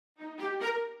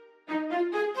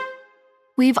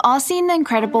We've all seen the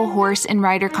incredible horse and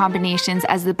rider combinations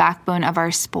as the backbone of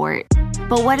our sport.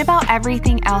 But what about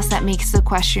everything else that makes the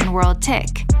equestrian world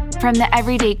tick? From the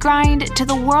everyday grind to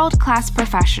the world-class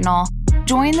professional,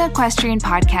 join the Equestrian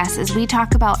Podcast as we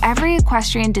talk about every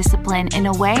equestrian discipline in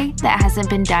a way that hasn't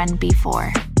been done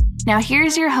before. Now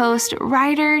here's your host,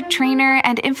 rider, trainer,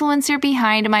 and influencer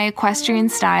behind my equestrian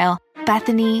style,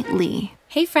 Bethany Lee.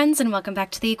 Hey friends, and welcome back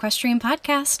to the Equestrian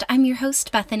Podcast. I'm your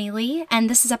host, Bethany Lee, and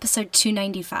this is episode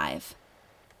 295.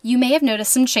 You may have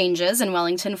noticed some changes in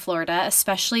Wellington, Florida,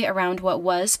 especially around what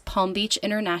was Palm Beach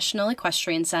International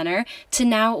Equestrian Center to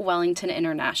now Wellington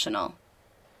International.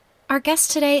 Our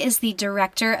guest today is the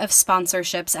Director of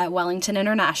Sponsorships at Wellington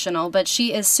International, but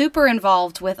she is super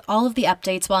involved with all of the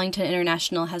updates Wellington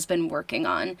International has been working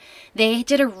on. They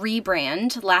did a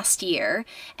rebrand last year,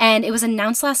 and it was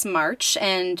announced last March,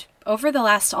 and over the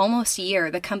last almost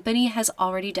year, the company has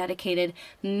already dedicated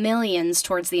millions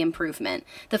towards the improvement.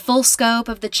 The full scope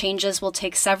of the changes will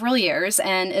take several years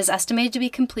and is estimated to be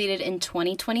completed in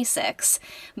 2026,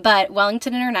 but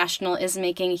Wellington International is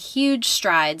making huge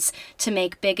strides to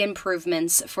make big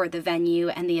improvements for the venue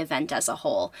and the event as a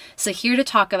whole. So here to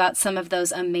talk about some of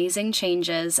those amazing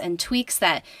changes and tweaks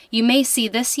that you may see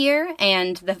this year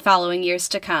and the following years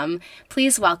to come,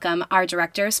 please welcome our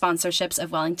Director of Sponsorships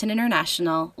of Wellington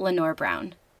International, Lenore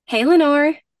Brown. Hey,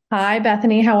 Lenore. Hi,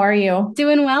 Bethany. How are you?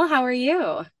 Doing well. How are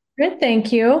you? Good,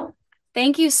 thank you.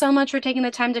 Thank you so much for taking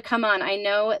the time to come on. I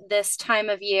know this time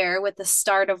of year with the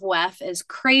start of WEF is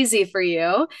crazy for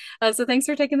you. So thanks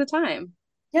for taking the time.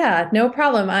 Yeah, no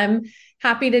problem. I'm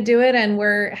happy to do it, and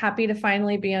we're happy to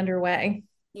finally be underway.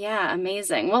 Yeah,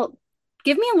 amazing. Well,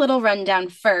 give me a little rundown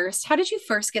first. How did you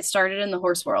first get started in the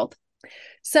horse world?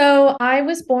 So I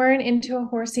was born into a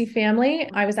horsey family.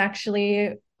 I was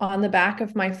actually on the back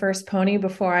of my first pony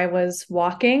before I was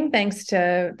walking, thanks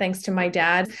to my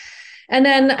dad. And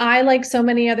then I, like so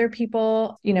many other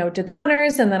people, did the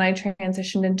runners, and then I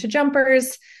transitioned into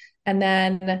jumpers. And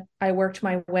then I worked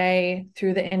my way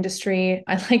through the industry.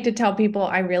 I like to tell people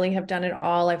I really have done it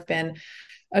all. I've been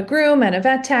a groom and a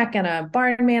vet tech and a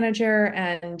barn manager,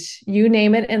 and you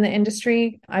name it in the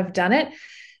industry, I've done it.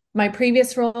 My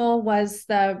previous role was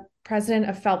the president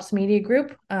of Phelps Media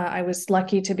Group. I was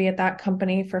lucky to be at that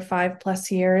company for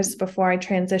 5+ years before I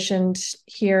transitioned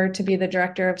here to be the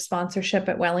director of sponsorship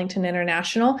at Wellington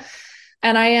International.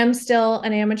 And I am still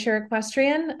an amateur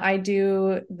equestrian. I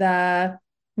do the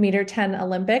meter 10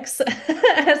 Olympics,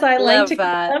 as I like to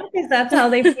call them, because that's how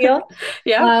they feel.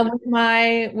 Yeah.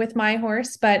 With my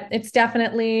horse. But it's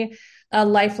definitely a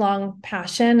lifelong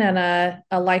passion and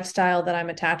a lifestyle that I'm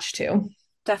attached to.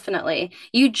 Definitely.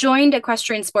 You joined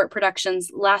Equestrian Sport Productions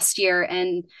last year,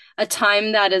 and a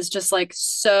time that is just like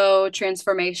so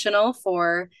transformational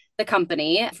for the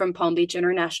company, from Palm Beach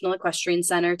International Equestrian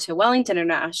Center to Wellington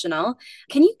International.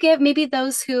 Can you give maybe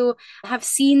those who have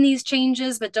seen these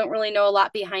changes but don't really know a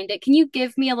lot behind it, can you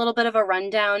give me a little bit of a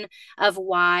rundown of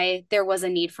why there was a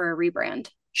need for a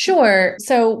rebrand? Sure.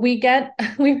 So we've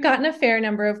gotten a fair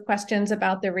number of questions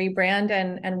about the rebrand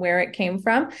and where it came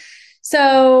from.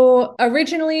 So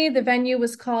originally the venue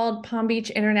was called Palm Beach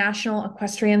International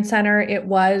Equestrian Center. It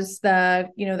was the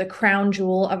crown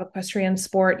jewel of equestrian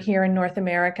sport here in North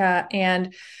America.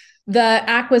 And the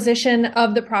acquisition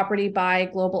of the property by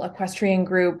Global Equestrian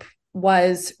Group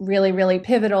was really, really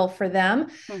pivotal for them.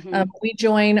 Mm-hmm. We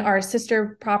join our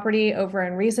sister property over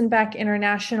in Riesenbeck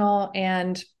International,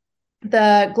 and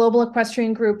the Global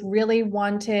Equestrian Group really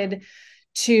wanted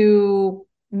to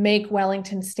make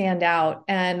Wellington stand out.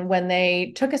 And when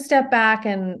they took a step back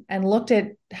and looked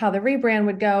at how the rebrand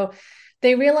would go,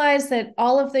 they realized that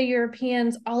all of the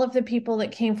Europeans, all of the people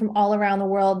that came from all around the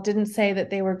world didn't say that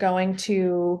they were going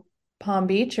to Palm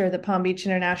Beach or the Palm Beach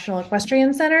International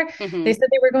Equestrian Center. Mm-hmm. They said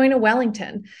they were going to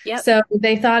Wellington. Yep. So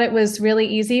they thought it was really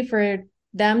easy for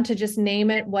them to just name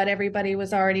it what everybody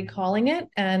was already calling it.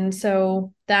 And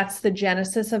so that's the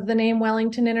genesis of the name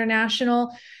Wellington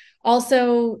International.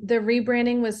 Also, the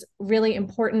rebranding was really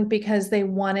important because they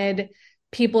wanted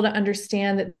people to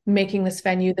understand that making this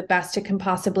venue the best it can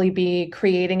possibly be,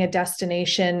 creating a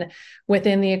destination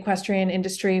within the equestrian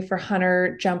industry for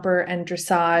hunter, jumper, and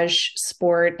dressage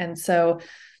sport. And so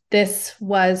this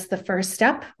was the first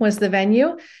step, was the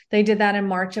venue. They did that in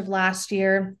March of last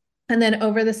year. And then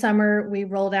over the summer, we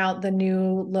rolled out the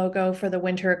new logo for the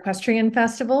Winter Equestrian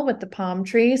Festival with the palm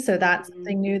tree. So that's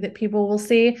something new that people will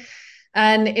see.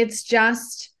 And it's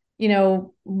just,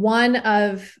 one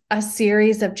of a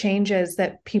series of changes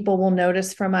that people will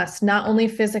notice from us, not only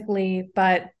physically,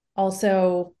 but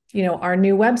also, our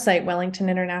new website,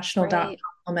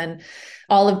 wellingtoninternational.com, and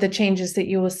all of the changes that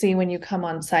you will see when you come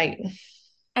on site.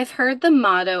 I've heard the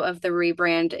motto of the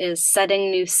rebrand is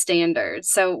setting new standards.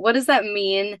 So, what does that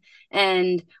mean?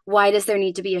 And why does there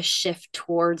need to be a shift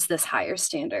towards this higher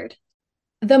standard?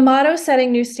 The motto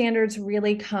setting new standards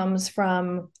really comes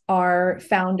from our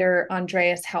founder,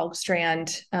 Andreas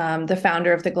Helgstrand, the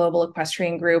founder of the Global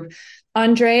Equestrian Group.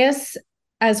 Andreas,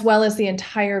 as well as the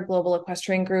entire Global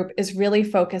Equestrian Group, is really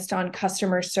focused on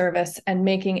customer service and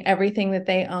making everything that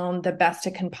they own the best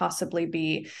it can possibly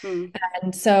be.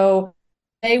 And so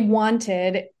they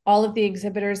wanted all of the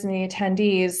exhibitors and the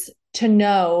attendees to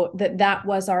know that that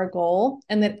was our goal,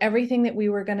 and that everything that we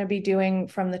were going to be doing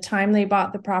from the time they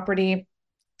bought the property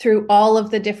through all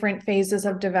of the different phases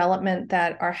of development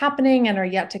that are happening and are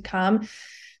yet to come,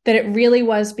 that it really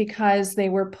was because they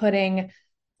were putting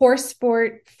horse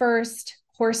sport first,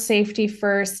 horse safety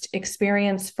first,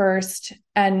 experience first,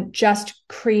 and just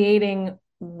creating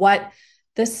what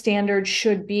the standard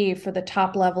should be for the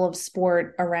top level of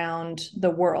sport around the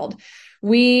world.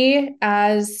 We,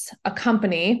 as a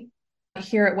company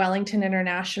here at Wellington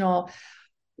International,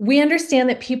 we understand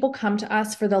that people come to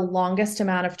us for the longest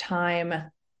amount of time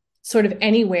sort of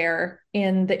anywhere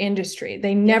in the industry.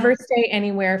 They never stay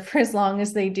anywhere for as long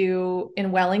as they do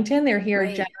in Wellington. They're here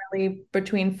generally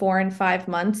between 4 and 5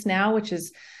 months now, which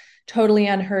is totally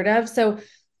unheard of. So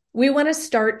we want to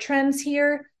start trends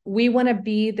here. We want to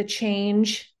be the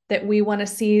change that we want to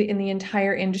see in the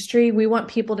entire industry. We want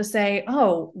people to say,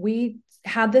 oh, we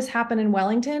had this happen in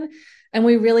Wellington, and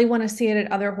we really want to see it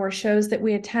at other horse shows that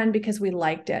we attend because we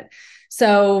liked it.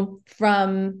 So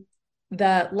from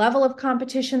the level of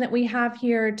competition that we have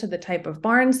here, to the type of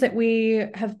barns that we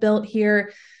have built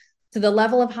here, to the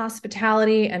level of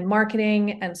hospitality and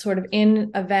marketing and sort of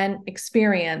in-event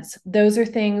experience, those are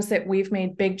things that we've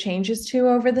made big changes to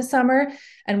over the summer,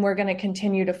 and we're going to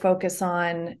continue to focus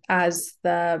on as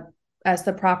the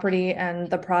property and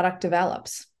the product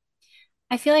develops.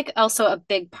 I feel like also a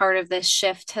big part of this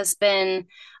shift has been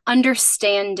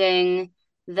understanding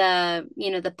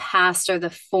the past or the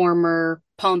former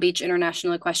Palm Beach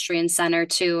International Equestrian Center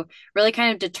to really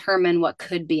kind of determine what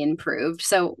could be improved.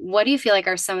 So what do you feel like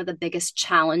are some of the biggest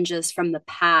challenges from the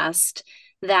past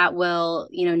that will,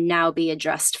 now be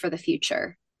addressed for the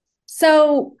future?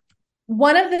 So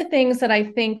one of the things that I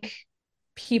think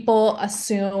people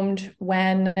assumed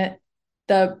when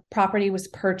the property was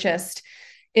purchased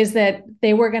is that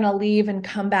they were going to leave and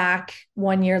come back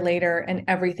 1 year later and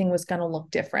everything was going to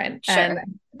look different. Sure. And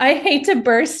I hate to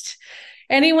burst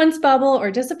anyone's bubble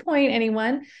or disappoint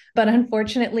anyone, but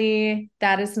unfortunately,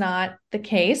 that is not the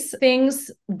case. Things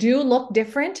do look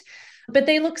different, but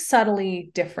they look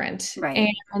subtly different.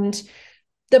 Right. And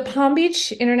the Palm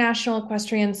Beach International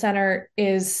Equestrian Center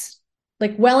is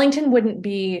like, Wellington wouldn't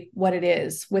be what it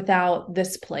is without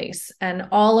this place and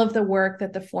all of the work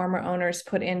that the former owners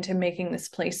put into making this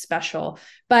place special.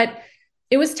 But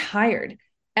it was tired,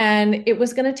 and it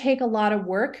was going to take a lot of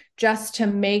work just to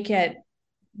make it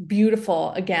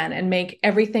beautiful again and make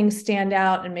everything stand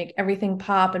out and make everything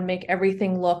pop and make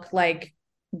everything look like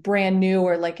brand new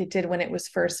or like it did when it was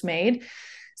first made.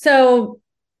 So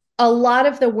a lot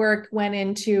of the work went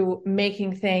into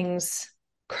making things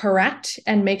correct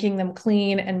and making them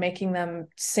clean and making them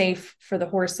safe for the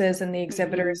horses and the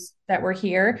exhibitors that were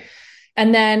here.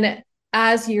 And then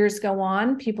as years go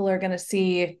on, people are going to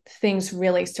see things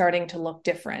really starting to look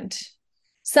different.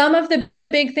 Some of the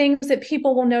big things that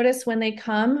people will notice when they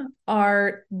come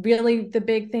are really the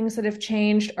big things that have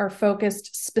changed are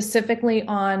focused specifically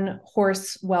on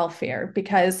horse welfare,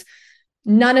 because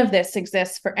none of this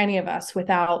exists for any of us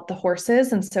without the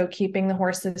horses. And so keeping the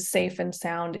horses safe and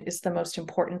sound is the most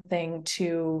important thing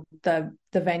to the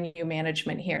venue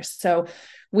management here. So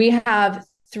we have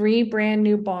 3 brand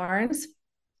new barns,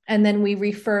 and then we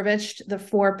refurbished the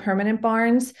 4 permanent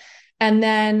barns. And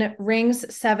then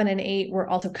rings 7 and 8 were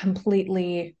also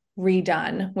completely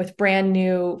redone with brand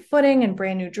new footing and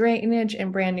brand new drainage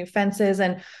and brand new fences.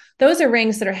 And those are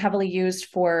rings that are heavily used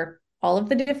for all of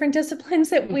the different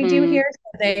disciplines that we do here.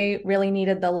 So they really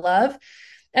needed the love.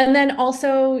 And then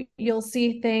also you'll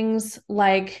see things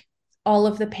like all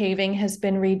of the paving has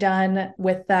been redone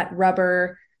with that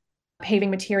rubber paving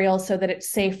material so that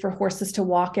it's safe for horses to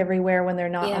walk everywhere when they're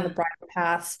not on the bridle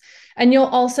paths. And you'll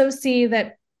also see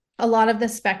that a lot of the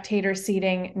spectator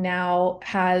seating now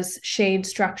has shade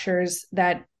structures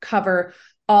that cover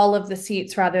all of the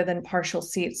seats rather than partial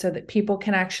seats, so that people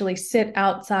can actually sit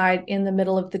outside in the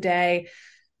middle of the day,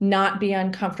 not be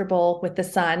uncomfortable with the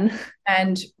sun,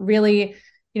 and really,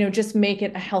 just make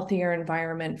it a healthier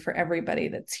environment for everybody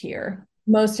that's here.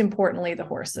 Most importantly, the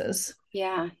horses.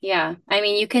 Yeah, yeah. I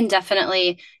mean, you can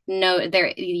definitely know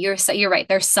there. You're right.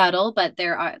 They're subtle, but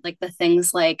there are like the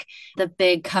things like the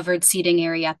big covered seating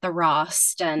area at the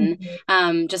Rost, and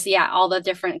Mhm. just yeah, all the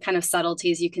different kind of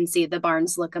subtleties. You can see the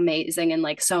barns look amazing and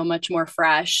like so much more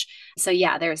fresh. So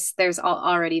yeah,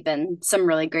 already been some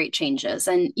really great changes,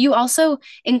 and you also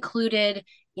included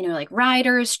like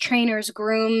riders, trainers,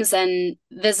 grooms, and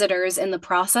visitors in the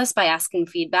process by asking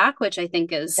feedback, which I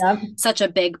think is Yep. such a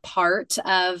big part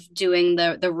of doing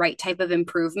the right type of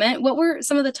improvement. What were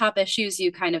some of the top issues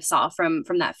you kind of saw from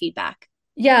that feedback?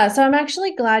 Yeah, so I'm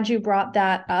actually glad you brought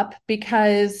that up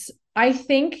because I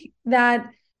think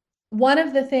that one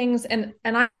of the things, and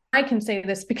I can say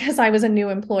this because I was a new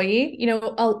employee,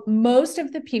 most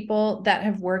of the people that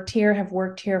have worked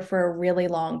here for a really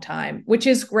long time, which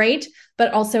is great.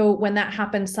 But also, when that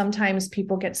happens, sometimes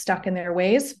people get stuck in their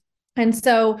ways. And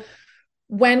so,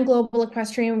 when Global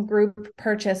Equestrian Group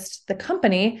purchased the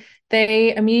company,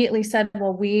 they immediately said,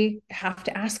 well, we have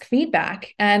to ask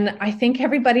feedback. And I think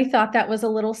everybody thought that was a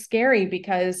little scary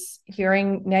because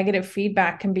hearing negative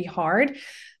feedback can be hard.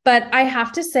 But I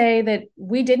have to say that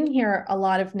we didn't hear a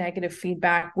lot of negative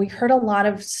feedback. We heard a lot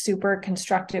of super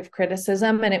constructive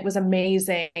criticism, and it was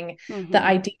amazing the Mm-hmm.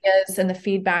 ideas and the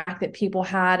feedback that people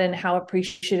had and how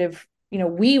appreciative,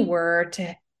 we were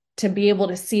to be able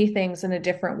to see things in a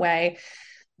different way.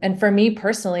 And for me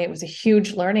personally, it was a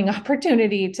huge learning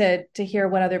opportunity to hear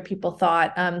what other people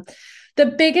thought. The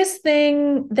biggest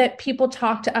thing that people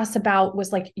talked to us about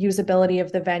was like usability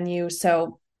of the venue.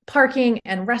 So parking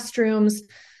and restrooms,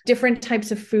 different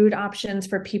types of food options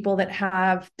for people that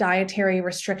have dietary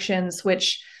restrictions,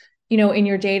 which, in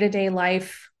your day-to-day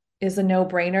life is a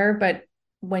no-brainer. But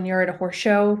when you're at a horse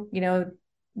show,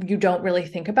 you don't really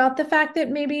think about the fact that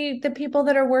maybe the people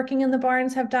that are working in the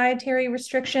barns have dietary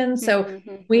restrictions. So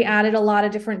Mm-hmm. we added a lot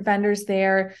of different vendors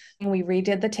there. And we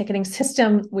redid the ticketing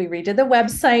system. We redid the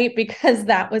website because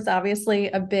that was obviously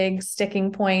a big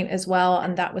sticking point as well.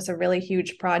 And that was a really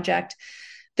huge project.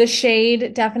 The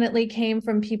shade definitely came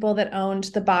from people that owned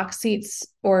the box seats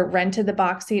or rented the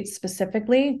box seats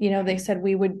specifically. They said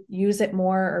we would use it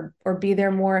more or be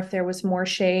there more if there was more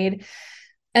shade.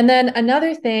 And then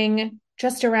another thing,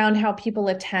 just around how people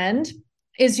attend,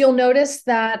 is you'll notice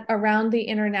that around the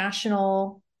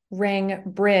International Ring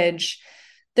Bridge,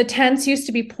 the tents used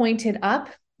to be pointed up,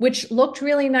 which looked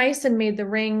really nice and made the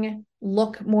ring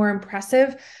look more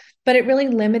impressive. But it really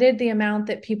limited the amount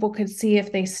that people could see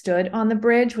if they stood on the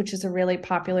bridge, which is a really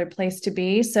popular place to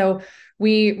be. So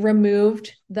we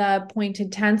removed the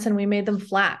pointed tents and we made them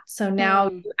flat. So now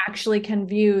Mm, you actually can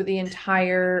view the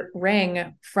entire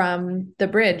ring from the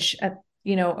bridge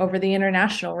over the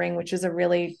International Ring, which is a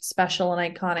really special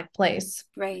and iconic place.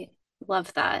 right.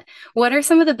 Love that. What are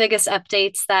some of the biggest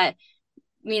updates that,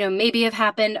 maybe have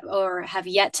happened or have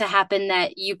yet to happen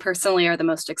that you personally are the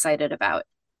most excited about?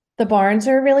 The barns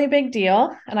are a really big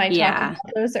deal, and I talked about Yeah.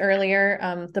 those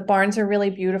earlier. The barns are really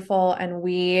beautiful, and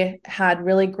we had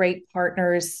really great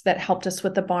partners that helped us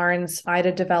with the barns,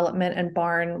 Ida Development and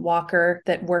Barn Walker,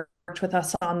 that worked with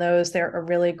us on those. They're a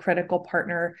really critical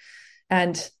partner,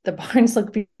 and the barns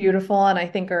look beautiful, and I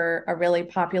think are a really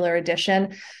popular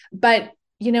addition. But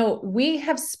we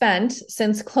have spent,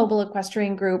 since Global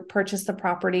Equestrian Group purchased the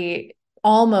property,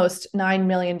 almost $9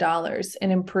 million in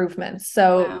improvements.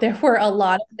 So Wow. there were a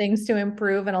lot of things to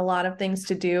improve and a lot of things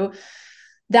to do.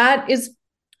 That is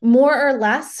more or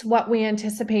less what we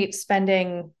anticipate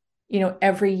spending,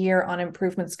 every year on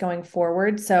improvements going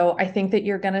forward. So I think that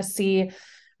you're going to see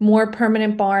more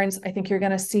permanent barns. I think you're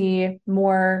going to see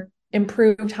more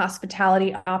improved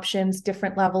hospitality options,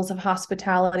 different levels of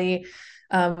hospitality.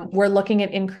 We're looking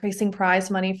at increasing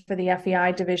prize money for the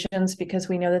FEI divisions because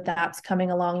we know that that's coming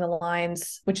along the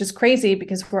lines, which is crazy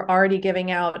because we're already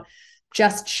giving out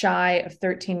just shy of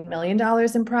 $13 million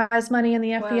in prize money in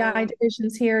the FEI Wow.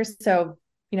 divisions here. So,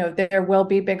 there will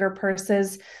be bigger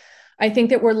purses. I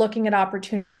think that we're looking at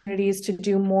opportunities to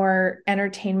do more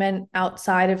entertainment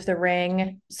outside of the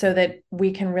ring so that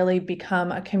we can really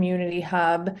become a community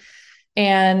hub,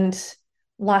 and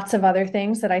lots of other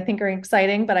things that I think are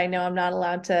exciting, but I know I'm not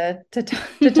allowed to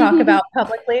talk about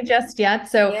publicly just yet.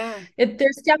 So Yeah.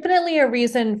 there's definitely a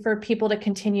reason for people to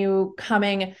continue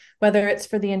coming, whether it's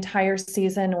for the entire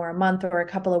season or a month or a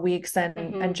couple of weeks,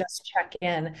 Hmm. and just check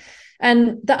in.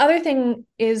 And the other thing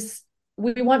is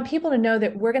we want people to know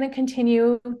that we're going to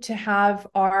continue to have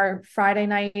our Friday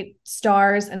night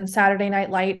stars and Saturday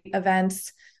night light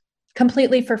events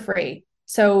completely for free.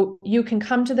 So you can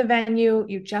come to the venue,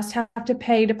 you just have to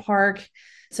pay to park.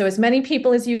 So as many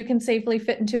people as you can safely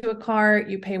fit into a car,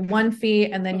 you pay one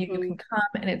fee and then you Hmm. can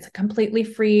come, and it's a completely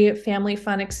free family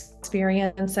fun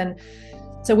experience. And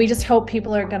So we just hope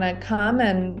people are going to come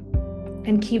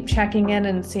and keep checking in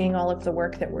and seeing all of the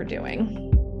work that we're doing.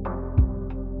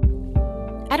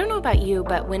 I don't know about you,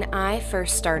 but when I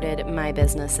first started my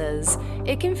businesses,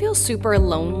 it can feel super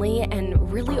lonely and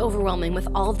really overwhelming with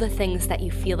all the things that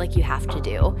you feel like you have to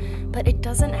do. But it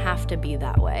doesn't have to be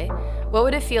that way. What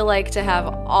would it feel like to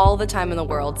have all the time in the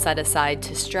world set aside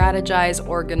to strategize,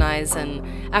 organize,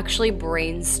 and actually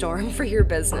brainstorm for your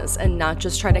business and not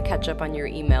just try to catch up on your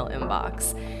email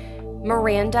inbox?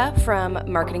 Miranda from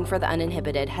Marketing for the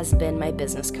Uninhibited has been my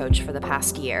business coach for the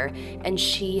past year, and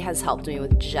she has helped me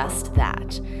with just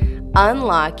that.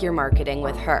 Unlock your marketing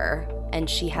with her, and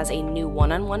she has a new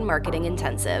one-on-one marketing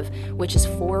intensive, which is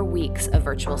 4 weeks of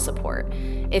virtual support.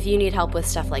 If you need help with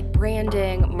stuff like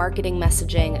branding, marketing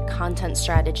messaging, content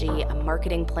strategy, a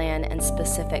marketing plan, and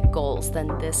specific goals,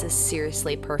 then this is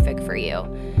seriously perfect for you.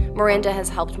 Miranda has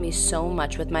helped me so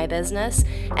much with my business,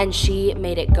 and she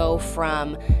made it go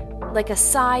from like a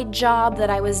side job that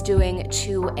I was doing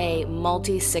to a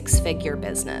multi-six-figure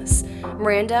business.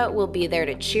 Miranda will be there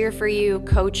to cheer for you,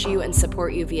 coach you, and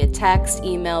support you via text,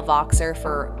 email, Voxer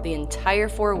for the entire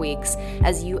 4 weeks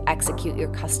as you execute your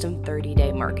custom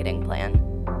 30-day marketing plan.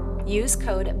 Use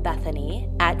code Bethany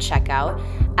at checkout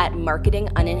at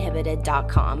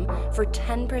marketinguninhibited.com for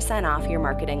 10% off your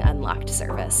Marketing Unlocked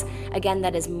service. Again,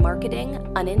 that is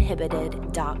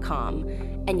marketinguninhibited.com,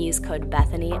 and use code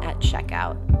Bethany at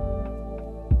checkout.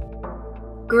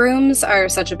 Grooms are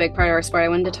such a big part of our sport. I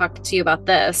wanted to talk to you about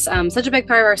this. Such a big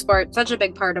part of our sport, such a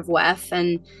big part of WEF,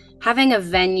 and having a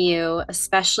venue,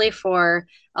 especially for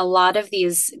a lot of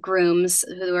these grooms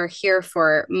who are here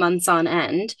for months on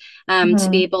end, to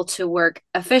be able to work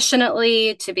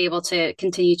efficiently, to be able to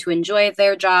continue to enjoy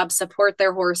their job, support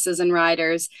their horses and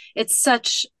riders. It's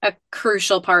such a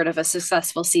crucial part of a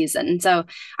successful season. So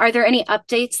are there any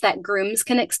updates that grooms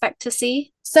can expect to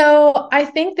see? So I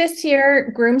think this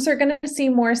year grooms are going to see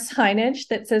more signage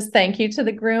that says thank you to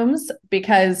the grooms,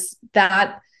 because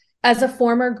that, as a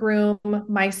former groom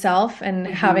myself and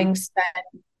having spent,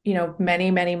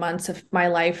 many, many months of my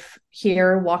life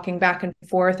here walking back and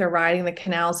forth or riding the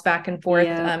canals back and forth,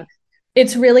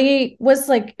 it's really was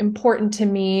like important to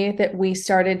me that we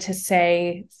started to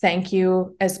say thank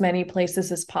you as many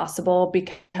places as possible,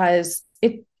 because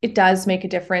it does make a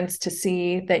difference to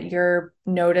see that you're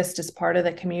noticed as part of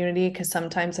the community, because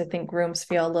sometimes I think grooms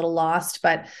feel a little lost.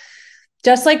 But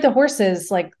just like the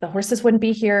horses wouldn't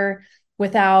be here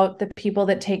without the people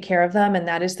that take care of them, and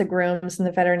that is the grooms and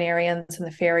the veterinarians and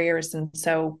the farriers. And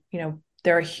so,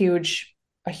 they're a huge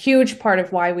part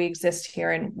of why we exist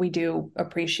here, and we do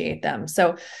appreciate them.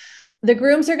 So the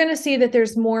grooms are going to see that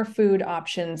there's more food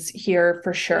options here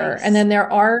for sure. Nice. And then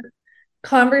there are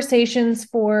conversations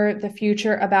for the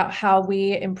future about how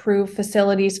we improve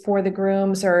facilities for the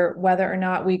grooms, or whether or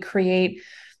not we create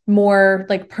more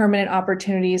like permanent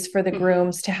opportunities for the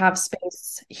grooms to have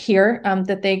space here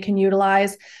that they can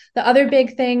utilize. The other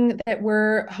big thing that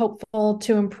we're hopeful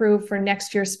to improve for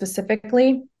next year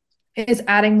specifically is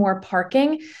adding more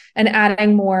parking, and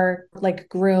adding more like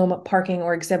groom parking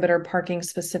or exhibitor parking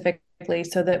specifically,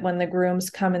 so that when the grooms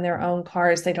come in their own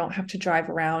cars, they don't have to drive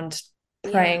around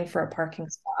praying for a parking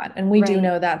spot. And we do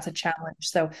know that's a challenge.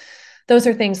 So those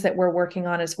are things that we're working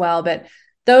on as well. But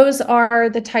those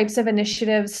are the types of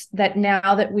initiatives that,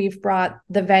 now that we've brought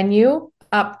the venue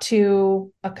up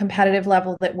to a competitive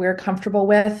level that we're comfortable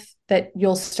with, that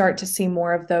you'll start to see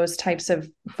more of those types of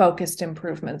focused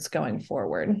improvements going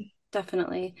forward.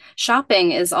 Definitely.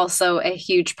 Shopping is also a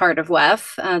huge part of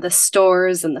WEF. The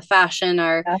stores and the fashion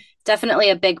are definitely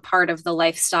a big part of the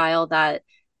lifestyle that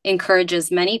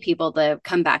encourages many people to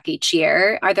come back each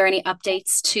year. Are there any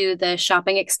updates to the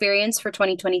shopping experience for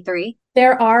 2023?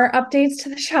 There are updates to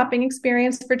the shopping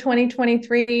experience for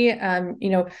 2023.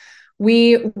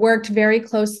 We worked very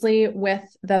closely with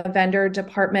the vendor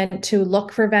department to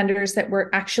look for vendors that were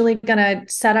actually going to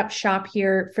set up shop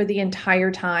here for the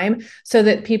entire time, so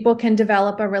that people can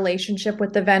develop a relationship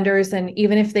with the vendors. And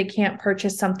even if they can't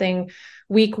purchase something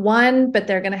week 1, but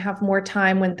they're going to have more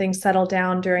time when things settle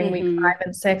down during week 5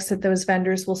 and 6, that those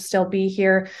vendors will still be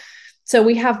here. So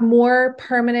we have more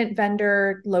permanent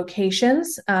vendor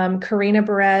locations. Karina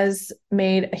Perez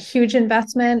made a huge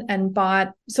investment and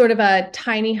bought sort of a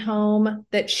tiny home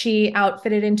that she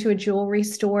outfitted into a jewelry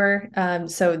store.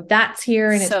 So that's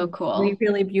here, and so it's cool. really,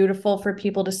 really beautiful for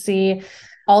people to see.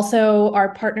 Also,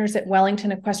 our partners at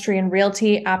Wellington Equestrian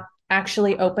Realty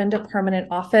actually opened a permanent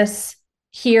office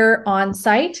here on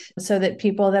site, so that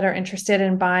people that are interested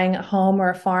in buying a home or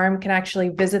a farm can actually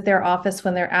visit their office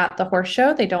when they're at the horse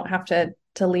show. They don't have to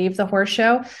leave the horse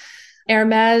show.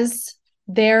 Hermes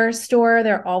their store,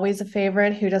 they're always a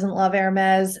favorite. Who doesn't love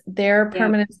Hermes? Their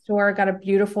permanent store got a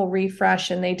beautiful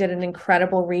refresh, and they did an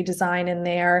incredible redesign in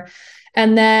there.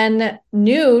 And then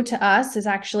new to us is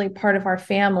actually part of our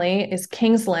family is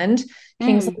Kingsland.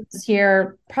 Kingsland was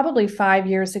here probably 5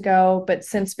 years ago, but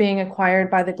since being acquired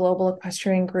by the Global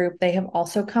Equestrian Group, they have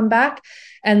also come back,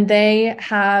 and they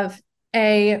have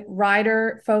a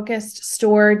rider focused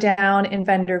store down in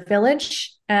Vendor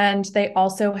Village. And they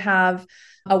also have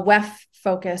a WEF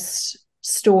focused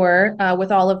store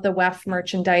with all of the WEF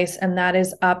merchandise. And that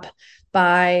is up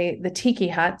by the Tiki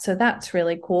Hut. So that's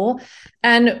really cool.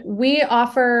 And we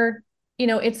offer,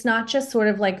 it's not just sort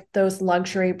of like those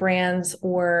luxury brands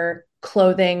or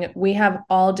clothing. We have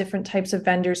all different types of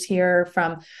vendors here,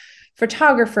 from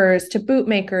photographers to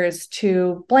bootmakers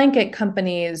to blanket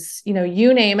companies,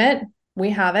 you name it,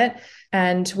 we have it.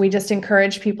 And we just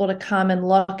encourage people to come and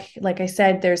look. Like I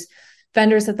said, there's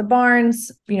vendors at the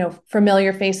barns,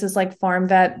 familiar faces like Farm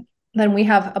Vet. Then we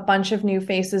have a bunch of new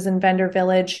faces in Vendor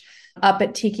Village. Up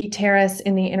at Tiki Terrace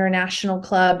in the International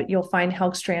Club, you'll find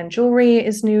Helgstrand Jewelry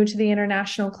is new to the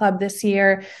International Club this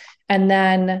year. And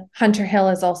then Hunter Hill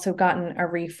has also gotten a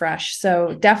refresh.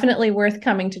 So definitely worth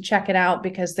coming to check it out,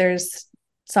 because there's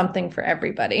something for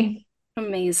everybody.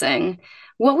 Amazing.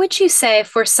 What would you say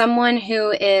for someone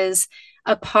who is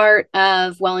a part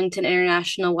of Wellington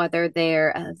International, whether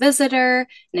they're a visitor,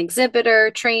 an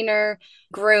exhibitor, trainer,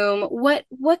 groom, what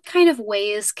kind of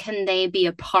ways can they be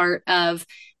a part of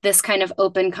this kind of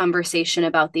open conversation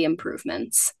about the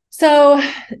improvements? So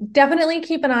definitely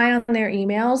keep an eye on their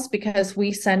emails, because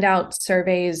we send out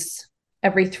surveys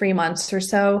every 3 months or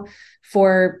so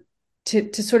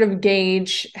to sort of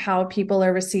gauge how people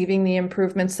are receiving the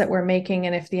improvements that we're making,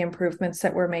 and if the improvements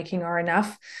that we're making are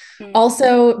enough.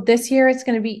 Also, this year it's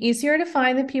going to be easier to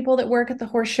find the people that work at the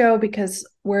horse show, because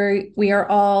we are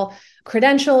all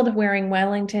credentialed, wearing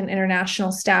Wellington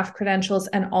International staff credentials,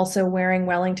 and also wearing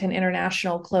Wellington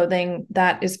International clothing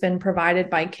that has been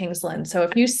provided by Kingsland. So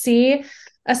if you see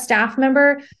a staff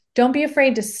member, don't be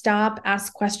afraid to stop,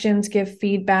 ask questions, give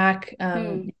feedback.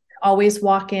 Always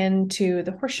walk into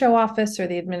the horse show office or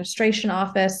the administration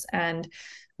office and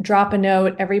drop a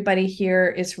note. Everybody here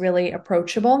is really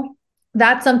approachable.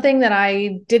 That's something that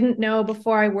I didn't know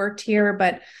before I worked here,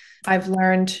 but I've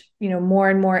learned,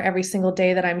 more and more every single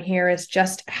day that I'm here, is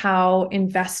just how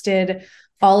invested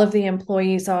all of the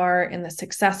employees are in the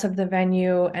success of the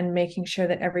venue and making sure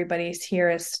that everybody's here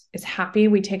is happy.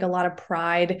 We take a lot of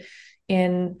pride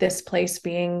in this place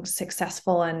being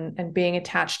successful and being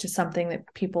attached to something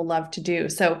that people love to do.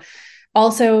 So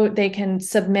also they can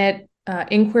submit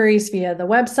inquiries via the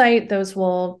website. Those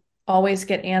will always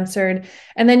get answered.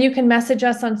 And then you can message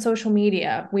us on social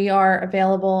media. We are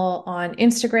available on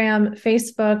Instagram,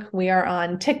 Facebook. We are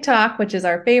on TikTok, which is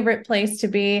our favorite place to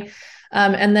be.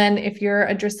 And then if you're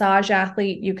a dressage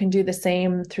athlete, you can do the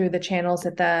same through the channels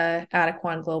at the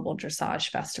Adequan Global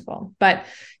Dressage Festival. But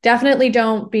definitely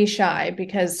don't be shy,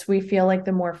 because we feel like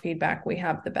the more feedback we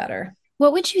have, the better.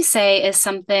 What would you say is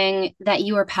something that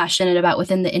you are passionate about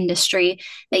within the industry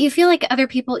that you feel like other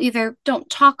people either don't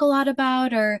talk a lot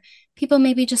about, or people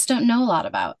maybe just don't know a lot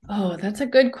about? Oh, that's a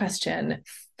good question.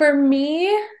 For me,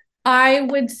 I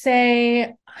would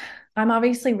say I'm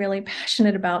obviously really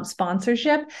passionate about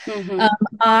sponsorship.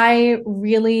 I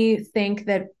really think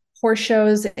that horse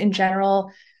shows in general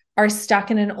are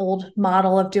stuck in an old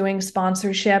model of doing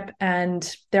sponsorship,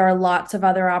 and there are lots of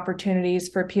other opportunities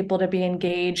for people to be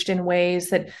engaged in ways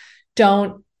that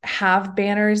don't have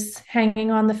banners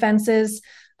hanging on the fences,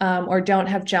 or don't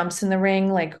have jumps in the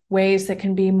ring, like ways that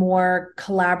can be more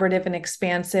collaborative and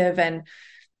expansive and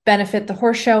benefit the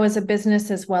horse show as a business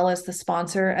as well as the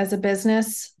sponsor as a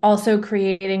business. Also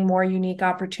creating more unique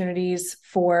opportunities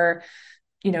for,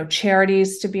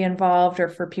 charities to be involved, or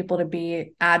for people to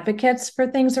be advocates for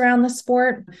things around the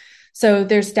sport. So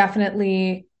there's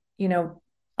definitely,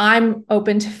 I'm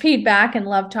open to feedback and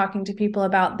love talking to people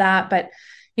about that, but,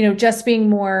 just being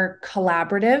more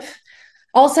collaborative.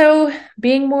 Also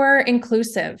being more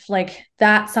inclusive, like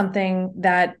that's something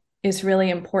that is really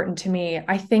important to me.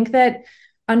 I think that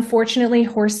unfortunately,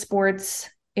 horse sports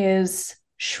is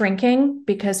shrinking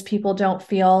because people don't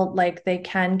feel like they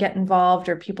can get involved,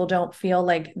 or people don't feel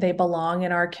like they belong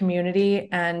in our community.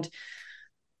 And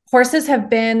horses have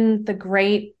been the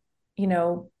great,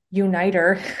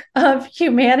 uniter of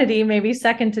humanity, maybe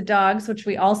second to dogs, which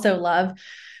we also love,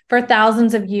 for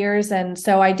thousands of years. And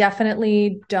so I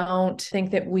definitely don't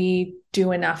think that we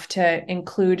do enough to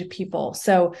include people.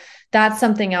 So that's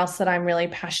something else that I'm really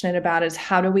passionate about, is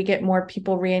how do we get more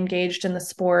people re-engaged in the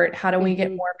sport? How do we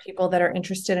get more people that are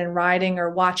interested in riding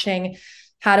or watching?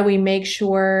 How do we make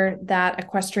sure that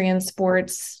equestrian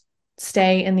sports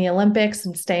stay in the Olympics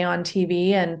and stay on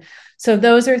TV? And so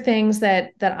those are things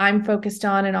that I'm focused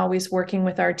on and always working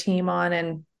with our team on,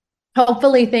 and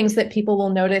hopefully things that people will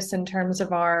notice in terms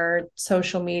of our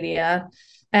social media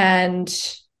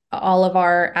and all of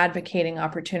our advocating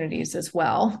opportunities as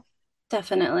well.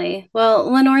 Definitely.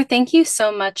 Well, Lenore, thank you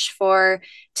so much for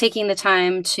taking the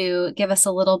time to give us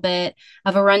a little bit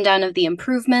of a rundown of the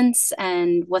improvements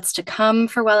and what's to come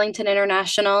for Wellington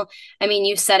International. I mean,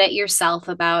 you said it yourself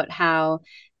about how,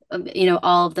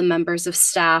 all of the members of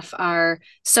staff are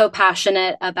so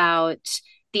passionate about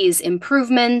these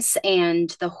improvements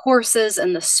and the horses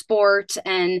and the sport.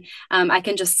 And I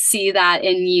can just see that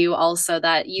in you also,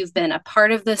 that you've been a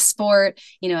part of this sport,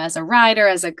 as a rider,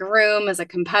 as a groom, as a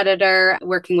competitor,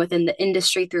 working within the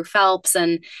industry through Phelps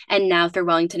and now through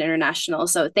Wellington International.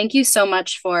 So thank you so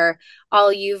much for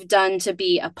all you've done to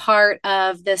be a part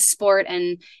of this sport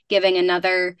and giving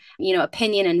another,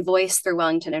 opinion and voice through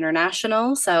Wellington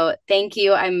International. So thank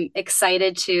you. I'm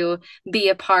excited to be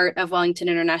a part of Wellington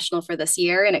International for this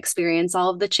year and experience all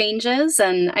of the changes.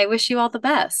 And I wish you all the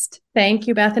best. Thank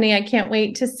you, Bethany. I can't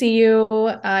wait to see you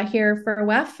here for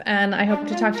WEF, and I hope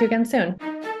to talk to you again soon.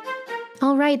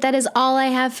 All right, that is all I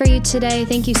have for you today.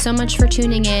 Thank you so much for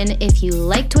tuning in. If you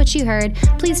liked what you heard,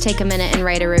 please take a minute and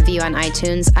write a review on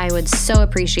iTunes. I would so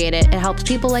appreciate it. It helps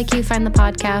people like you find the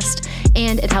podcast,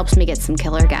 and it helps me get some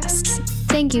killer guests.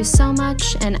 Thank you so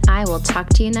much, and I will talk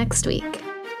to you next week.